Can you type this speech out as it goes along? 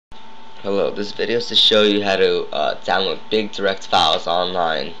Hello, this video is to show you how to download big direct files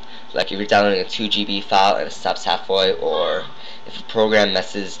online. Like if you're downloading a 2 GB file and it stops halfway, or if a program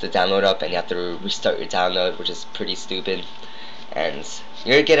messes the download up and you have to restart your download, which is pretty stupid. And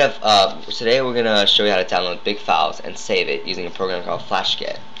you're gonna get today we're gonna show you how to download big files and save it using a program called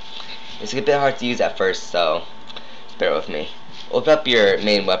FlashGet. It's a bit hard to use at first, so bear with me. Open up your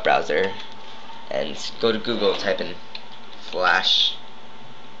main web browser and go to Google and type in FlashGet.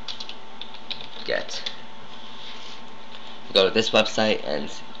 Go to this website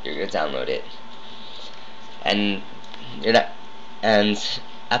and you're gonna download it. And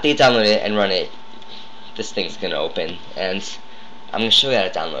after you download it and run it, this thing's gonna open, and I'm gonna show you how to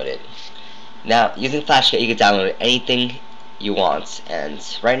download it. Now, using FlashGet, you can download anything you want, and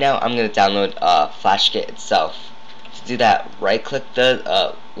right now I'm gonna download FlashGet itself. To do that, right-click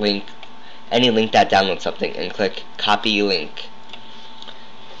the link, any link that downloads something, and click Copy Link.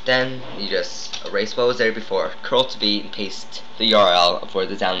 Then you just erase what was there before, Ctrl+V, and paste the URL of where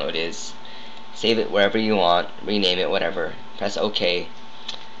the download is. Save it wherever you want, rename it, whatever. Press OK,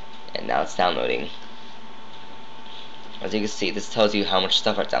 and now it's downloading. As you can see, this tells you how much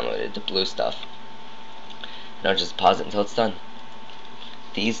stuff I downloaded, the blue stuff. Now just pause it until it's done.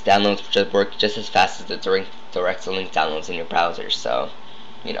 These downloads should work just as fast as the direct link downloads in your browser, so,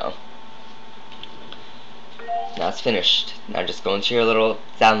 you know. Now it's finished. Now just go into your little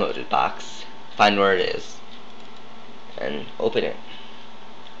downloaded box, find where it is, and open it.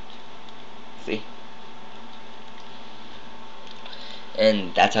 See?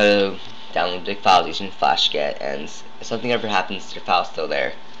 And that's how to download big files using FlashGet, and if something ever happens to your file still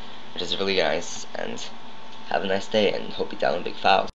there, which is really nice, and have a nice day, and hope you download big files.